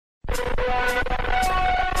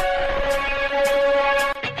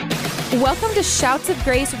Welcome to Shouts of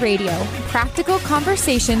Grace Radio, practical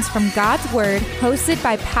conversations from God's Word, hosted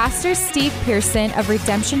by Pastor Steve Pearson of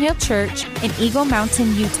Redemption Hill Church in Eagle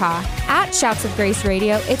Mountain, Utah. At Shouts of Grace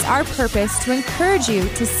Radio, it's our purpose to encourage you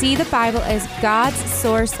to see the Bible as God's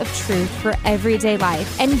source of truth for everyday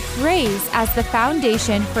life and grace as the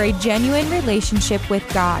foundation for a genuine relationship with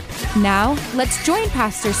God. Now, let's join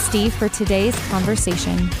Pastor Steve for today's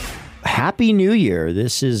conversation. Happy New Year.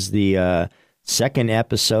 This is the second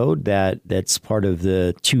episode that's part of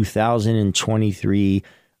the 2023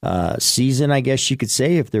 season, I guess you could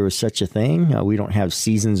say, if there was such a thing. We don't have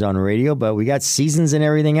seasons on radio, but we got seasons in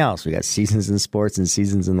everything else. We got seasons in sports and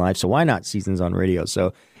seasons in life. So why not seasons on radio?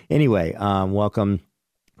 So anyway, welcome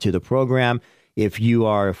to the program. If you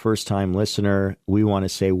are a first-time listener, we want to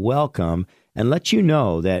say welcome and let you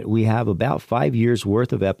know that we have about 5 years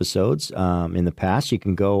worth of episodes in the past. You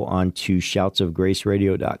can go on to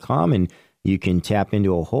shoutsofgraceradio.com and you can tap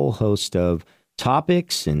into a whole host of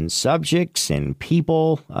topics and subjects and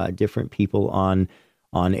people, different people on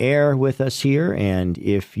air with us here. And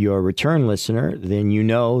if you're a return listener, then you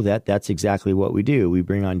know that that's exactly what we do. We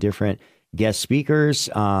bring on different guest speakers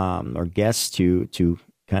or guests to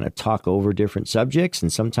kind of talk over different subjects.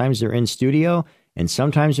 And sometimes they're in studio and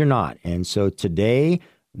sometimes they're not. And so today,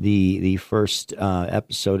 the first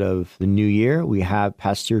episode of the new year, we have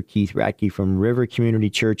Pastor Keith Radke from River Community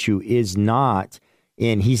Church, who is not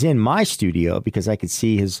he's in my studio because I could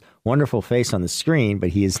see his wonderful face on the screen,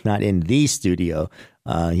 but he is not in the studio.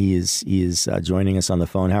 He is joining us on the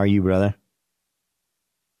phone. How are you, brother?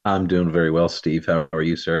 I'm doing very well, Steve. How are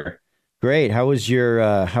you, sir? Great. How was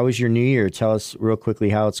your New Year? Tell us real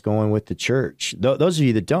quickly how it's going with the church. Those of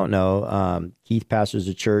you that don't know, Keith pastors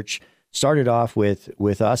a church. Started off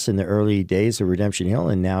with us in the early days of Redemption Hill,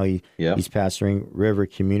 and now he's pastoring River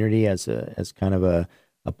Community as kind of a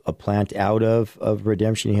plant out of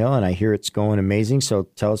Redemption Hill, and I hear it's going amazing. So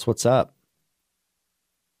tell us what's up.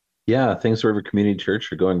 Yeah, things at River Community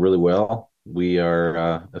Church are going really well. We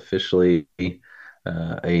are officially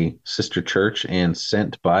a sister church and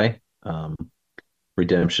sent by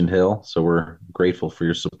Redemption Hill, so we're grateful for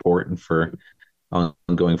your support and for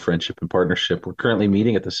ongoing friendship and partnership. We're currently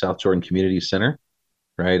meeting at the South Jordan Community Center,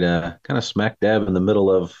 right, kind of smack dab in the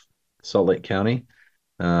middle of Salt Lake County.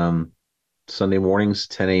 Sunday mornings,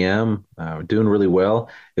 10 a.m. We're doing really well.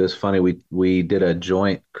 It was funny. We did a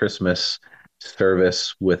joint Christmas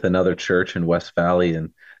service with another church in West Valley, and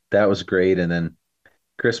that was great. And then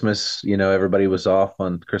Christmas, everybody was off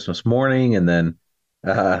on Christmas morning, and then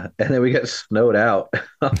we got snowed out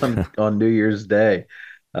on New Year's Day.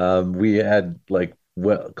 We had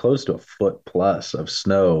close to a foot plus of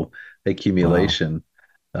snow accumulation.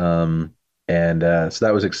 Wow. So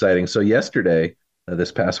that was exciting. So yesterday,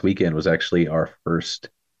 this past weekend was actually our first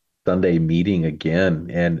Sunday meeting again.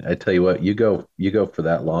 And I tell you what, you go for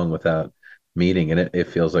that long without meeting and it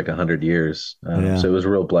feels like 100 years. So it was a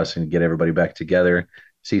real blessing to get everybody back together,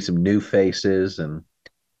 see some new faces, and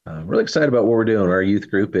really excited about what we're doing. Our youth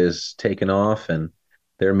group is taking off and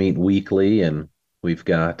they're meeting weekly, and we've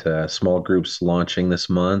got small groups launching this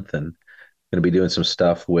month, and going to be doing some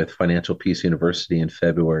stuff with Financial Peace University in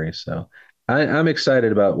February. So I'm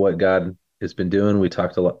excited about what God has been doing. We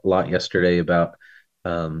talked a lot yesterday about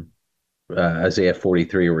Isaiah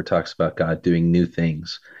 43, where it talks about God doing new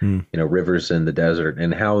things, rivers in the desert,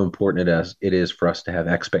 and how important it is for us to have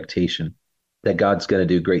expectation that God's going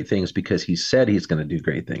to do great things because he said he's going to do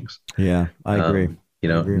great things. Yeah, I agree.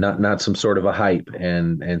 Not some sort of a hype.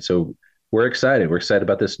 And so we're excited. We're excited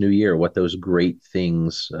about this new year, what those great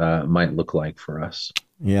things might look like for us.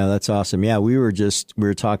 Yeah, that's awesome. Yeah, we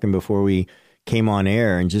were talking before we came on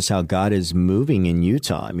air and just how God is moving in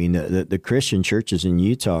Utah. I mean, the Christian churches in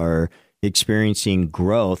Utah are experiencing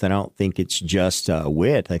growth. I don't think it's just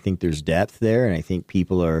width. I think there's depth there, and I think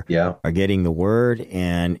people are getting the word,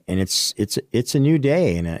 and it's a new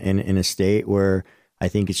day in a state where I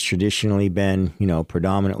think it's traditionally been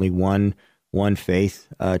predominantly one faith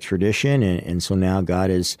tradition, and so now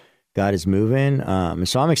God is moving.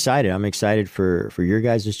 So I'm excited. I'm excited for your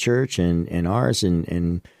guys' church and ours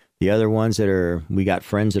and the other ones we got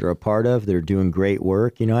friends that are a part of that are doing great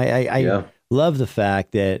work. I love the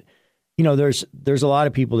fact that there's a lot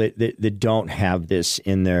of people that don't have this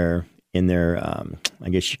in their I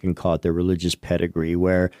guess you can call it their religious pedigree,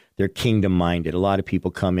 where they're kingdom minded. A lot of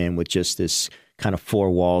people come in with just this kind of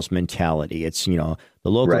four walls mentality. It's the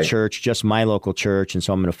local church, just my local church, and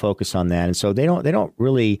so I'm going to focus on that. And so they don't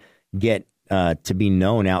really get to be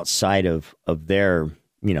known outside of their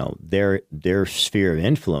their sphere of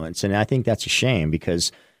influence. And I think that's a shame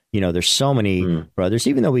because there's so many brothers,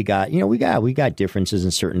 even though we got differences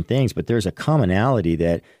in certain things, but there's a commonality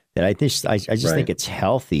that that I just Right. think it's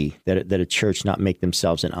healthy that a church not make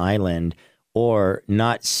themselves an island, or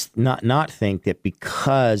not think that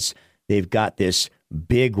because they've got this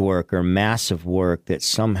big work or massive work that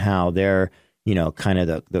somehow they're, kind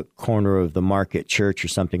of the corner of the market church or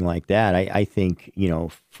something like that. I think,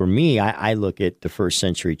 for me, I look at the first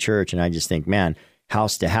century church and I just think, man,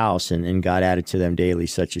 house to house, and God added to them daily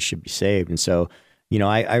such as should be saved. And so,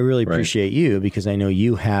 I really Right. appreciate you, because I know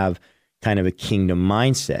you have kind of a kingdom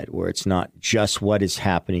mindset where it's not just what is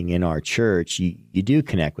happening in our church. You do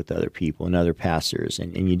connect with other people and other pastors,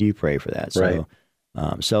 and you do pray for that. Right.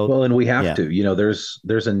 So Well, and we have yeah, to,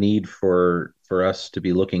 there's a need for us to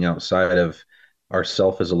be looking outside of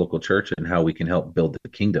ourself as a local church and how we can help build the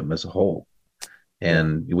kingdom as a whole. yeah,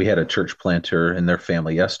 And we had a church planter and their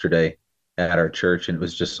family yesterday at our church, and it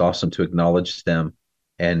was just awesome to acknowledge them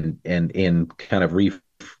and in kind of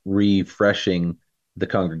refreshing the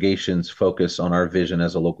congregation's focus on our vision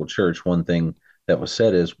as a local church. One thing that was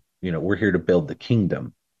said is, we're here to build the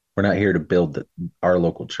kingdom. We're not here to build our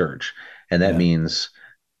local church. And that yeah. means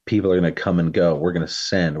people are going to come and go. We're going to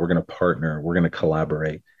send, we're going to partner, we're going to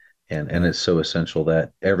collaborate. And Right. it's so essential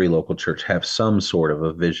that every local church have some sort of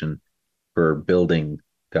a vision for building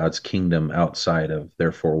God's kingdom outside of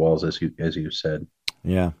their four walls, as you said.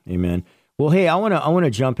 Yeah, amen. Well, hey, I want to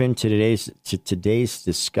jump into today's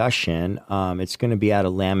discussion. It's going to be out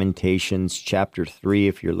of Lamentations chapter 3.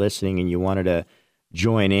 If you're listening and you wanted to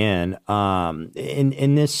join in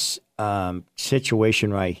this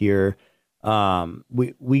situation right here,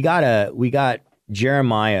 we got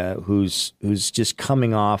Jeremiah, who's just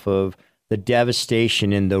coming off of the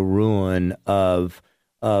devastation and the ruin of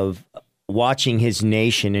watching his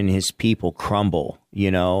nation and his people crumble,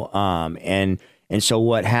 and so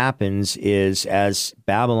what happens is, as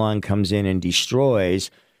Babylon comes in and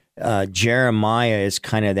destroys, Jeremiah is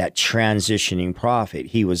kind of that transitioning prophet.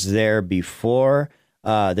 He was there before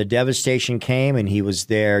the devastation came, and he was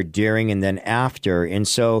there during and then after. And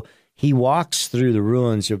so he walks through the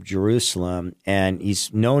ruins of Jerusalem, and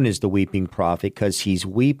he's known as the weeping prophet because he's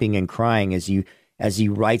weeping and crying as he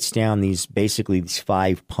writes down these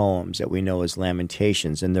 5 poems that we know as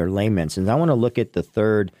Lamentations, and they're laments. And I want to look at the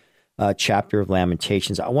third chapter of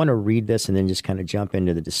Lamentations. I want to read this and then just kind of jump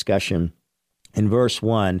into the discussion. In verse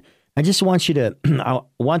 1, I just want I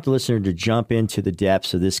want the listener to jump into the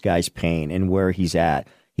depths of this guy's pain and where he's at.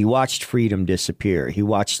 He watched freedom disappear. He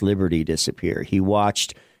watched liberty disappear. He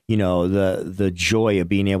watched, the joy of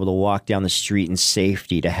being able to walk down the street in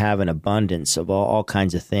safety, to have an abundance of all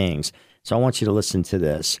kinds of things. So I want you to listen to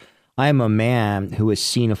this. I am a man who has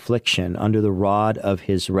seen affliction under the rod of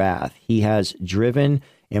his wrath. He has driven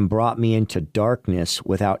and brought me into darkness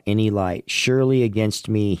without any light. Surely against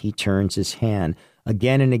me he turns his hand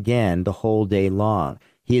again and again the whole day long.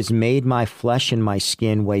 He has made my flesh and my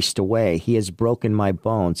skin waste away. He has broken my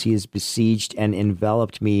bones. He has besieged and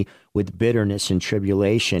enveloped me with bitterness and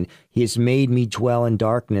tribulation. He has made me dwell in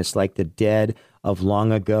darkness like the dead of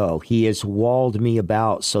long ago. He has walled me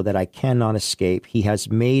about so that I cannot escape. He has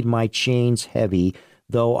made my chains heavy.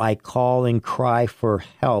 Though I call and cry for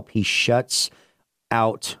help, he shuts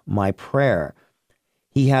out my prayer.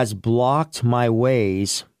 He has blocked my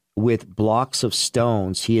ways with blocks of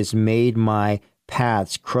stones. He has made my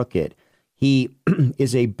paths crooked. He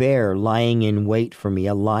is a bear lying in wait for me,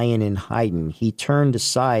 a lion in hiding. He turned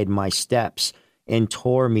aside my steps and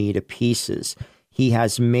tore me to pieces. He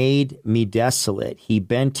has made me desolate. He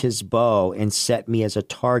bent his bow and set me as a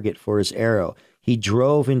target for his arrow. He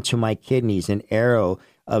drove into my kidneys an arrow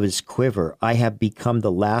of his quiver. I have become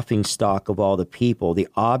the laughingstock of all the people, the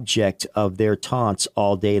object of their taunts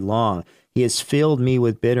all day long. He has filled me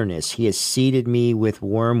with bitterness. He has seeded me with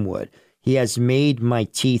wormwood. He has made my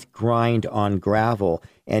teeth grind on gravel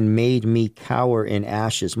and made me cower in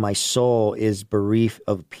ashes. My soul is bereft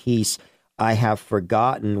of peace. I have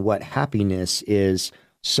forgotten what happiness is.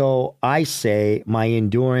 So I say, my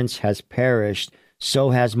endurance has perished.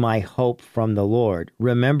 So has my hope from the Lord.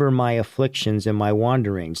 Remember my afflictions and my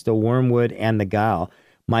wanderings, the wormwood and the gall.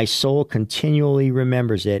 My soul continually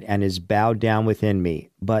remembers it and is bowed down within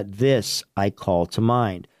me. But this I call to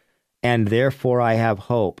mind, and therefore I have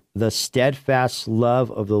hope. The steadfast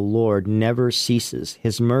love of the Lord never ceases.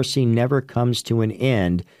 His mercy never comes to an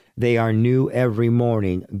end. They are new every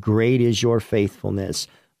morning. Great is your faithfulness.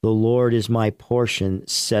 The Lord is my portion,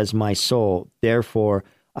 says my soul. Therefore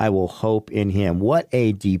I will hope in him. What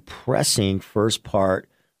a depressing first part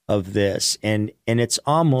of this. And it's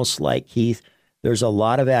almost like, Heath, there's a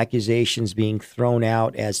lot of accusations being thrown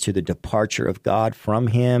out as to the departure of God from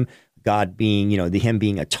him, God being, him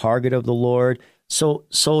being a target of the Lord. So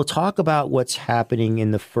talk about what's happening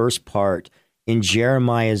in the first part in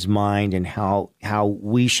Jeremiah's mind and how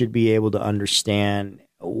we should be able to understand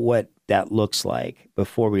what that looks like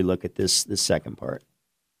before we look at this second part?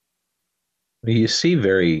 You see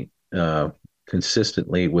very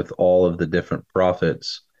consistently with all of the different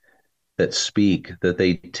prophets that speak that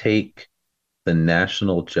they take the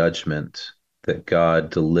national judgment that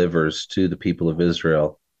God delivers to the people of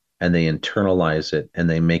Israel and they internalize it and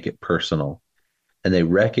they make it personal. And they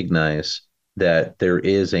recognize that there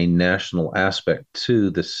is a national aspect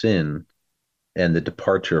to the sin and the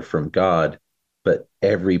departure from God, but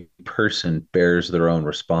every person bears their own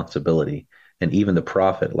responsibility. And even the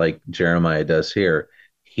prophet, like Jeremiah does here,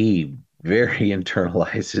 he very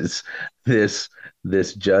internalizes this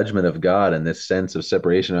judgment of God and this sense of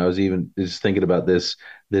separation. I was even just thinking about this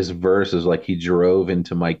verse is like he drove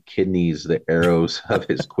into my kidneys the arrows of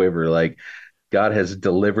his quiver. Like God has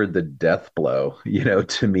delivered the death blow,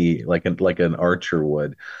 to me like an archer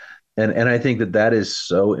would. And I think that is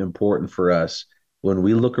so important for us when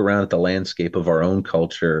we look around at the landscape of our own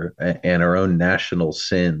culture and our own national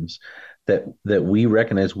sins, that we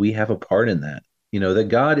recognize we have a part in that. That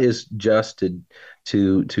God is just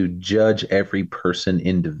to judge every person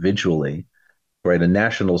individually, right? A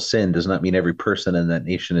national sin does not mean every person in that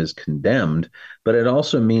nation is condemned, but it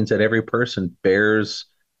also means that every person bears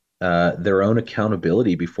their own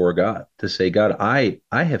accountability before God to say, God, I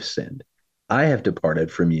have sinned. I have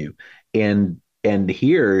departed from you. And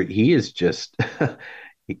here he is just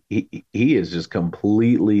he is just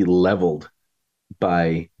completely leveled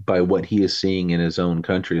by what he is seeing in his own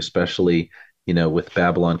country, especially with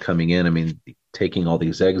Babylon coming in. I mean, taking all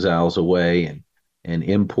these exiles away and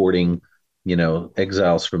importing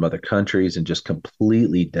exiles from other countries and just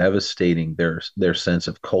completely devastating their sense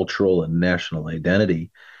of cultural and national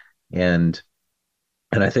identity. And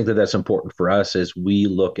I think that that's important for us as we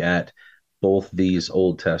look at both these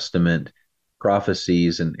Old Testament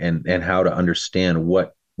prophecies and how to understand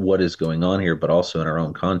what is going on here, but also in our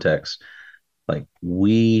own context. Like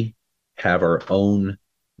we have our own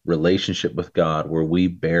relationship with God where we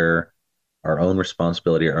bear our own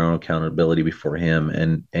responsibility, our own accountability before him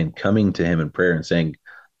and coming to him in prayer and saying,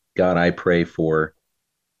 God, I pray for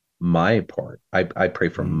my part. I pray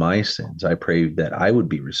for my sins. I pray that I would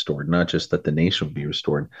be restored, not just that the nation would be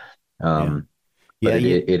restored. But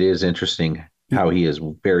it is interesting how he has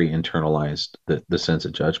very internalized the sense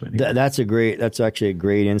of judgment. That's actually a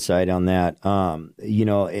great insight on that.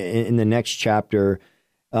 In the next chapter,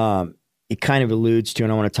 it kind of alludes to,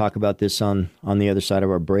 and I want to talk about this on the other side of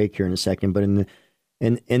our break here in a second, but in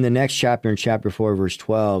the next chapter, in chapter 4, verse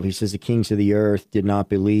 12, he says, the kings of the earth did not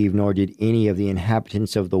believe, nor did any of the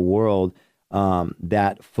inhabitants of the world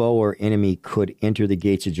that foe or enemy could enter the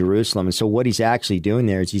gates of Jerusalem. And so what he's actually doing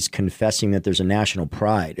there is he's confessing that there's a national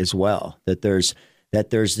pride as well, that there's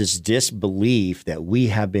this disbelief that we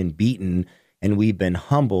have been beaten and we've been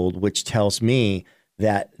humbled, which tells me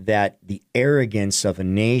that the arrogance of a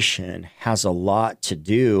nation has a lot to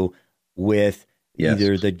do with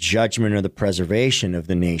either the judgment or the preservation of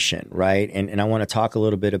the nation, right? And I want to talk a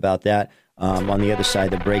little bit about that on the other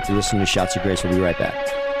side of the break. To listen to Shouts of Grace, we'll be right back.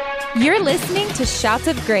 You're listening to Shouts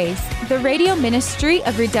of Grace, the radio ministry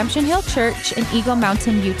of Redemption Hill Church in Eagle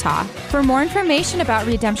Mountain, Utah. For more information about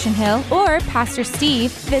Redemption Hill or Pastor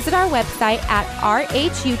Steve, visit our website at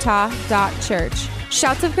rhutah.church.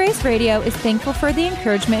 Shouts of Grace Radio is thankful for the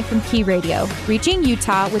encouragement from Key Radio, reaching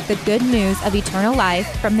Utah with the good news of eternal life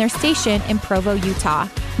from their station in Provo, Utah.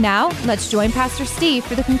 Now, let's join Pastor Steve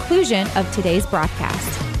for the conclusion of today's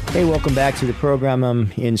broadcast. Hey, welcome back to the program.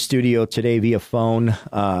 I'm in studio today via phone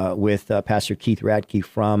with Pastor Keith Radke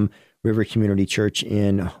from River Community Church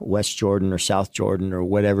in West Jordan or South Jordan or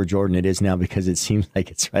whatever Jordan it is now, because it seems like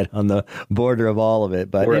it's right on the border of all of it.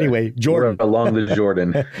 But anyway, Jordan. We're along the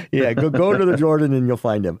Jordan. Yeah, go to the Jordan and you'll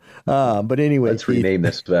find him. But anyway. Let's rename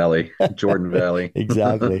this valley, Jordan Valley.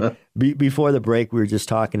 Exactly. Before the break, we were just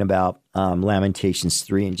talking about Lamentations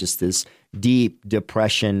 3 and just this deep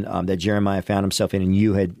depression that Jeremiah found himself in. And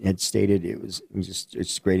you had stated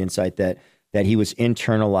it's great insight that he was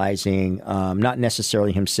internalizing, not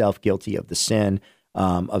necessarily himself guilty of the sin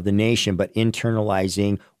of the nation, but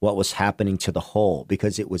internalizing what was happening to the whole,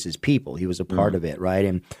 because it was his people. He was a part of it, right?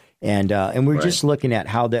 And we're just looking at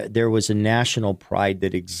how there was a national pride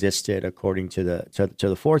that existed according to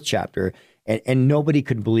the fourth chapter, and nobody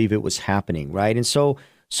could believe it was happening, right? And so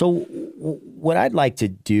what I'd like to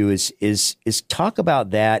do is talk about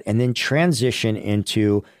that, and then transition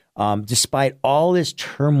into. Despite all this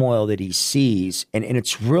turmoil that he sees, and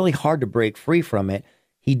it's really hard to break free from it,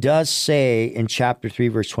 he does say in chapter 3,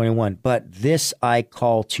 verse 21, but this I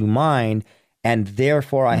call to mind and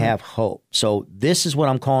therefore I have hope. So this is what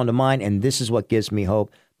I'm calling to mind, and this is what gives me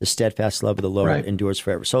hope. The steadfast love of the Lord endures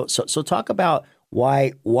forever. So talk about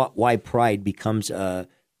why pride becomes an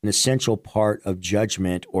essential part of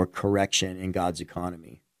judgment or correction in God's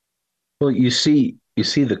economy. Well, you see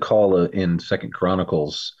the call in Second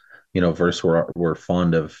Chronicles, verse we're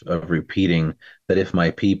fond of repeating, that if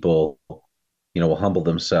my people, will humble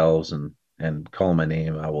themselves and call my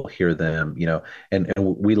name, I will hear them, and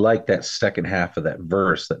we like that second half of that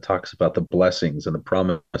verse that talks about the blessings and the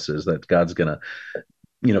promises that God's going to,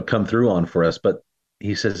 come through on for us. But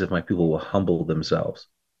he says, if my people will humble themselves,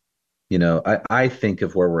 I think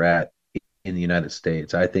of where we're at in the United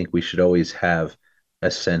States. I think we should always have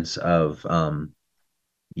a sense of, I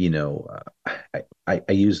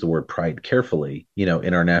use the word pride carefully,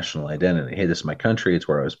 in our national identity. Hey, this is my country. It's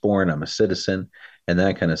where I was born. I'm a citizen and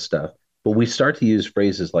that kind of stuff. But we start to use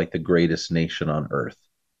phrases like the greatest nation on earth,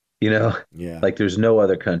 like there's no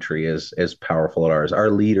other country as powerful as ours.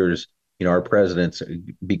 Our leaders, our presidents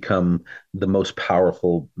become the most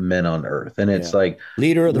powerful men on earth. And it's like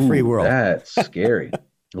leader of the free world. That's scary.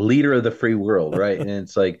 Leader of the free world. Right. And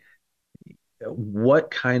it's like,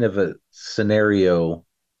 what kind of a scenario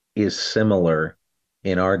is similar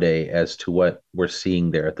in our day as to what we're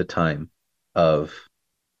seeing there at the time of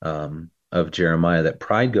Jeremiah, that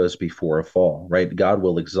pride goes before a fall, right? God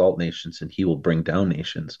will exalt nations and he will bring down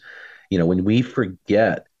nations. When we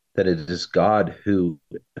forget that it is God who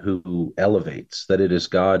elevates, that it is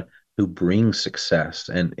God who brings success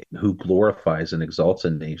and who glorifies and exalts a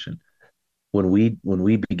nation, when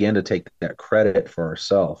we begin to take that credit for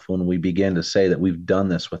ourselves, when we begin to say that we've done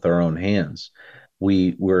this with our own hands,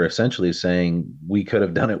 we're essentially saying we could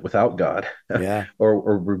have done it without God.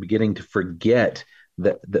 or we're beginning to forget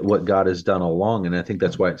that what God has done all along. And I think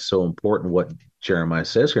that's why it's so important what Jeremiah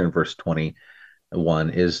says here in verse 21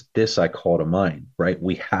 is, this I call to mind, right?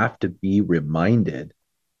 We have to be reminded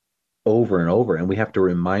over and over, and we have to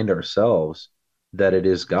remind ourselves that it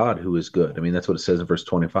is God who is good. I mean, that's what it says in verse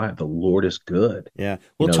 25. The Lord is good. Yeah.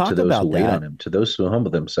 Well, talk to those about who wait that. on him, to those who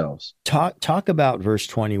humble themselves. Talk about verse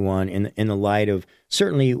 21 in the light of,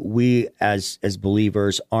 certainly we as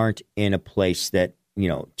believers aren't in a place that,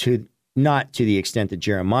 not to the extent that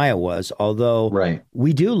Jeremiah was, although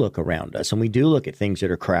we do look around us and we do look at things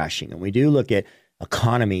that are crashing, and we do look at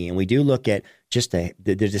economy, and we do look at just the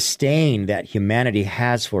disdain that humanity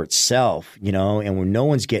has for itself, and when no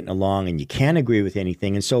one's getting along and you can't agree with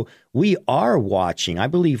anything. And so we are watching. I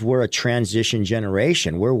believe we're a transition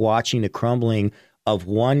generation. We're watching the crumbling of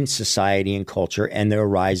one society and culture and the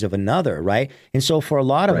rise of another, right? And so for a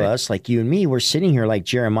lot of us, like you and me, we're sitting here like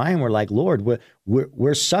Jeremiah, and we're like, Lord,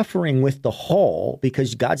 we're suffering with the whole,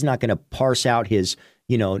 because God's not going to parse out his,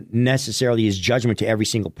 necessarily his judgment to every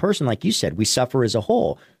single person. Like you said, we suffer as a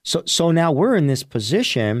whole. So now we're in this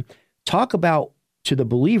position. Talk about, to the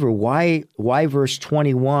believer, why verse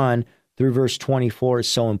 21 through verse 24 is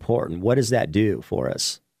so important. What does that do for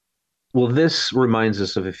us? Well, this reminds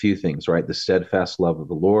us of a few things, right? The steadfast love of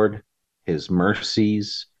the Lord, his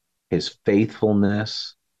mercies, his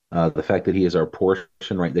faithfulness, the fact that he is our portion,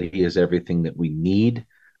 right? That he is everything that we need,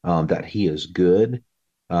 that he is good.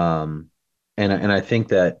 And I think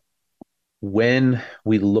that when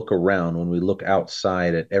we look around, when we look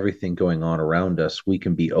outside at everything going on around us, we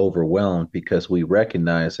can be overwhelmed because we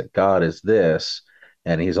recognize that God is this,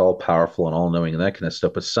 and he's all powerful and all knowing and that kind of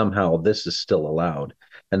stuff. But somehow this is still allowed.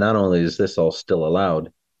 And not only is this all still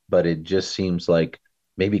allowed, but it just seems like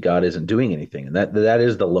maybe God isn't doing anything. And that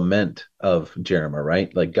is the lament of Jeremiah,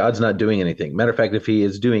 right? Like, God's not doing anything. Matter of fact, if he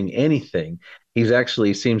is doing anything, he's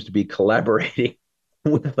actually seems to be collaborating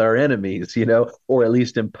with our enemies, or at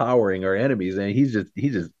least empowering our enemies. And he's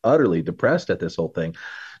just utterly depressed at this whole thing.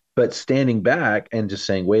 But standing back and just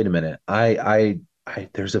saying, wait a minute, I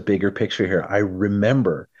there's a bigger picture here. I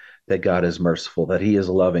remember that God is merciful, that he is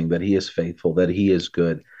loving, that he is faithful, that he is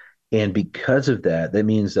good. And because of that, that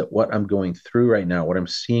means that what I'm going through right now, what I'm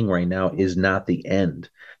seeing right now, is not the end.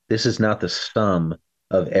 This is not the sum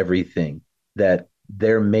of everything, that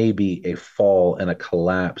there may be a fall and a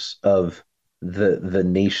collapse of the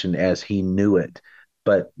nation as he knew it.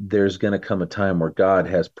 But there's going to come a time where God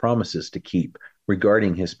has promises to keep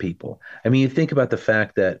regarding his people. I mean, you think about the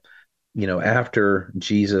fact that, after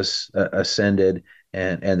Jesus ascended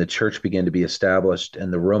and the church began to be established,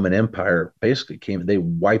 and the Roman Empire basically they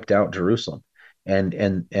wiped out Jerusalem, and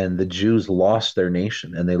the Jews lost their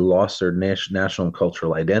nation, and they lost their national and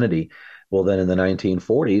cultural identity. Well, then in the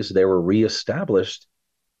 1940s, they were reestablished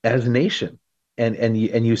as a nation. And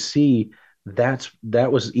you see that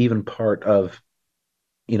was even part of,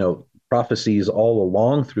 prophecies all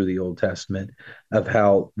along through the Old Testament of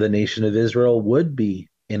how the nation of Israel would be,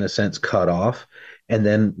 in a sense, cut off and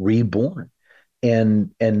then reborn.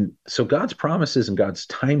 And so God's promises and God's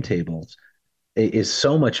timetables is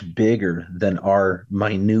so much bigger than our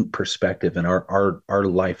minute perspective and our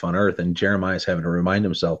life on earth. And Jeremiah's having to remind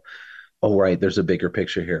himself, oh, right, there's a bigger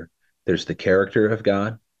picture here. There's the character of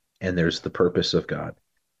God and there's the purpose of God.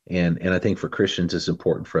 And I think for Christians, it's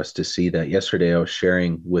important for us to see that. Yesterday, I was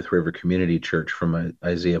sharing with River Community Church from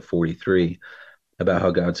Isaiah 43 about how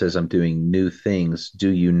God says, I'm doing new things. Do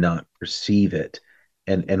you not perceive it?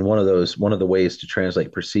 And one of the ways to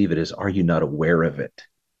translate perceive it is, are you not aware of it?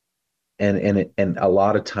 And a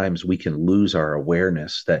lot of times we can lose our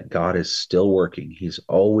awareness that God is still working. He's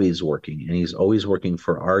always working, and he's always working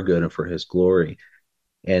for our good and for his glory.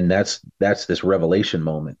 And that's this revelation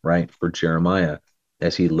moment, right, for Jeremiah,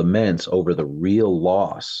 as he laments over the real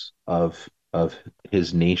loss of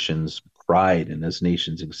his nation's pride and his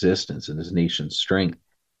nation's existence and his nation's strength.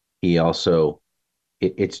 He also,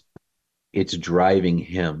 it's driving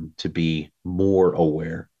him to be more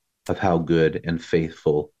aware of how good and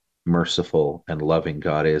faithful, merciful and loving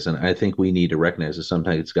God is. And I think we need to recognize that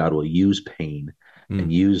sometimes God will use pain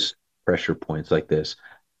and use pressure points like this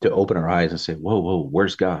to open our eyes and say, whoa,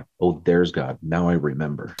 where's God? Oh, there's God. Now I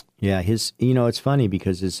remember. Yeah, it's funny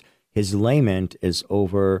because his lament is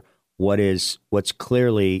over what's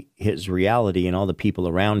clearly his reality and all the people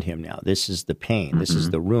around him now. This is the pain, this is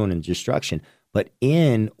the ruin and destruction. But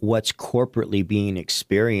in what's corporately being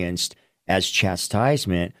experienced as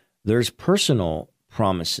chastisement, there's personal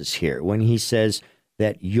promises here. When he says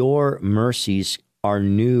that your mercies are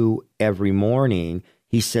new every morning,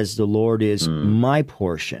 he says the Lord is my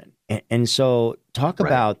portion. And so talk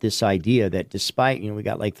about this idea that despite, we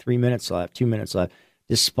got like 2 minutes left,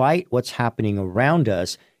 despite what's happening around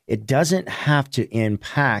us, it doesn't have to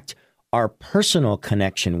impact our personal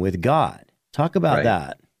connection with God. Talk about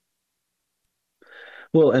that.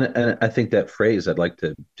 Well, and I think that phrase, I'd like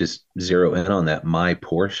to just zero in on that, my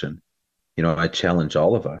portion. I challenge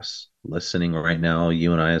all of us listening right now,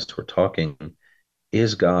 you and I, as we're talking,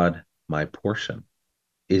 is God my portion?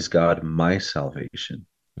 Is God my salvation?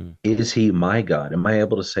 Is he my God? Am I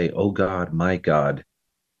able to say, oh God, my God,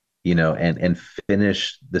 and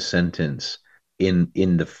finish the sentence in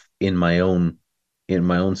my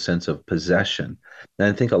own sense of possession? And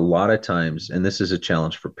I think a lot of times, and this is a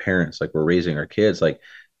challenge for parents, like we're raising our kids, like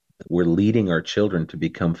we're leading our children to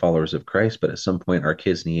become followers of Christ, but at some point our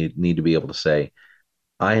kids need to be able to say,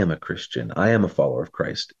 I am a Christian. I am a follower of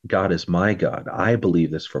Christ. God is my God. I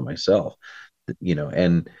believe this for myself,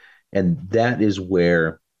 and that is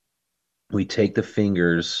where we take the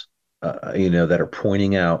fingers, that are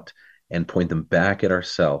pointing out and point them back at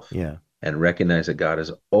ourselves. Yeah. And recognize that God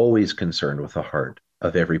is always concerned with the heart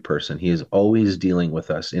of every person. He is always dealing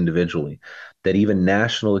with us individually, that even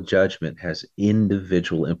national judgment has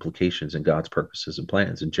individual implications in God's purposes and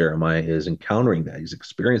plans. And Jeremiah is encountering that. He's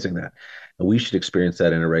experiencing that. And we should experience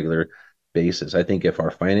that on a regular basis. I think if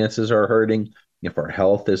our finances are hurting, if our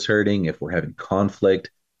health is hurting, if we're having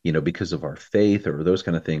conflict, because of our faith or those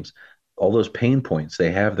kind of things, all those pain points,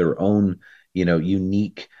 they have their own,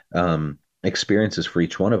 unique experiences for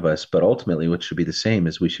each one of us. But ultimately, what should be the same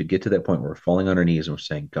is we should get to that point where we're falling on our knees and we're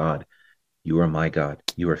saying, God, you are my God.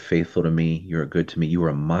 You are faithful to me. You are good to me. You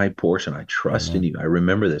are my portion. I trust in you. I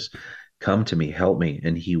remember this. Come to me, help me,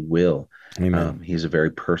 and he will. Amen. He's a very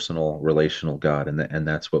personal, relational God, and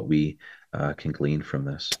that's what we can glean from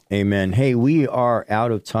this. Amen. Hey, we are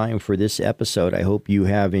out of time for this episode. I hope you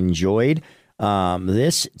have enjoyed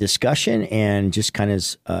this discussion, and just kind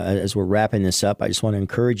of as we're wrapping this up, I just want to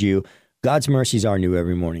encourage you. God's mercies are new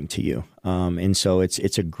every morning to you. And so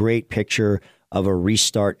it's a great picture of a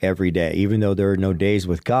restart every day. Even though there are no days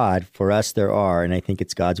with God, for us there are, and I think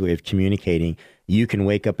it's God's way of communicating. You can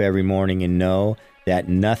wake up every morning and know that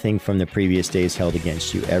nothing from the previous day is held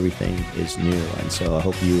against you. Everything is new. And so I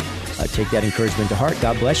hope you take that encouragement to heart.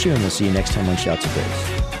 God bless you, and we'll see you next time on Shouts of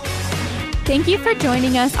Grace. Thank you for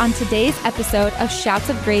joining us on today's episode of Shouts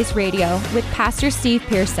of Grace Radio with Pastor Steve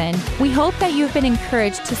Pearson. We hope that you've been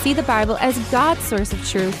encouraged to see the Bible as God's source of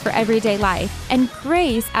truth for everyday life and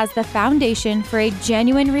grace as the foundation for a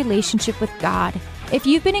genuine relationship with God. If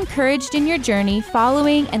you've been encouraged in your journey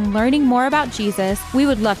following and learning more about Jesus, we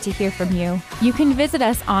would love to hear from you. You can visit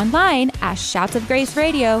us online at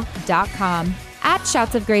shoutsofgraceradio.com. At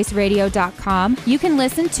shoutsofgraceradio.com, you can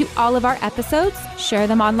listen to all of our episodes, share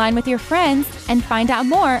them online with your friends, and find out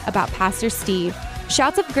more about Pastor Steve.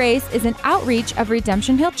 Shouts of Grace is an outreach of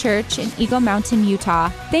Redemption Hill Church in Eagle Mountain, Utah.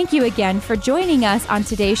 Thank you again for joining us on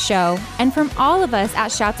today's show. And from all of us at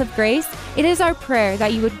Shouts of Grace, it is our prayer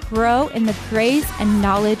that you would grow in the grace and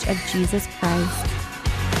knowledge of Jesus Christ.